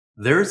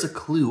There's a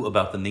clue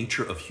about the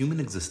nature of human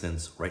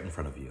existence right in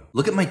front of you.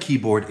 Look at my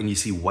keyboard and you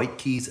see white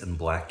keys and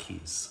black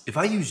keys. If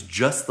I use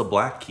just the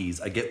black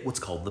keys, I get what's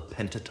called the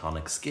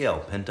pentatonic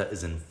scale. Penta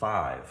is in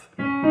 5.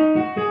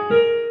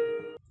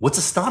 What's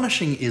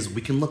astonishing is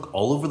we can look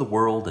all over the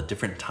world at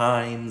different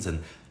times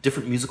and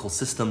different musical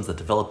systems that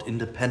developed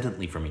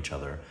independently from each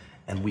other,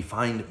 and we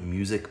find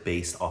music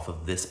based off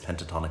of this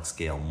pentatonic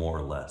scale more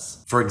or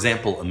less. For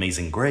example,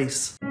 Amazing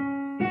Grace,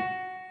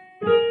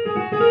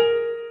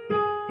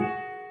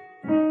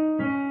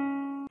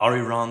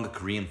 Arirang, a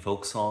Korean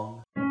folk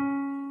song,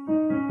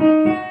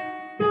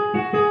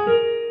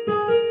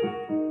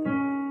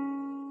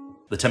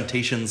 The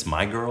Temptations'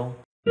 My Girl,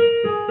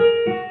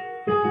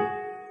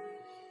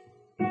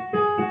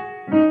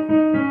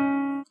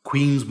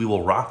 Queen's We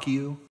Will Rock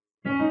You,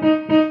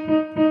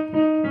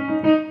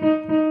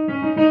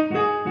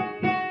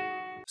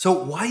 So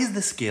why is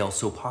this scale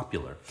so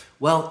popular?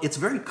 Well, it's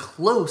very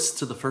close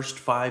to the first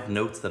 5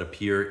 notes that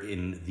appear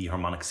in the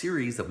harmonic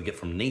series that we get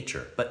from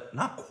nature, but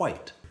not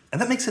quite. And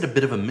that makes it a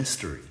bit of a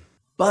mystery.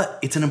 But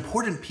it's an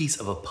important piece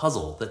of a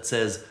puzzle that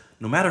says,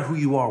 no matter who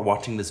you are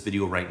watching this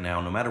video right now,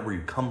 no matter where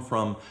you come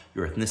from,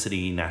 your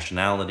ethnicity,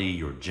 nationality,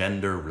 your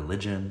gender,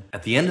 religion,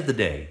 at the end of the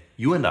day,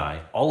 you and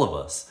I, all of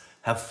us,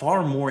 have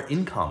far more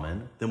in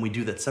common than we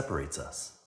do that separates us.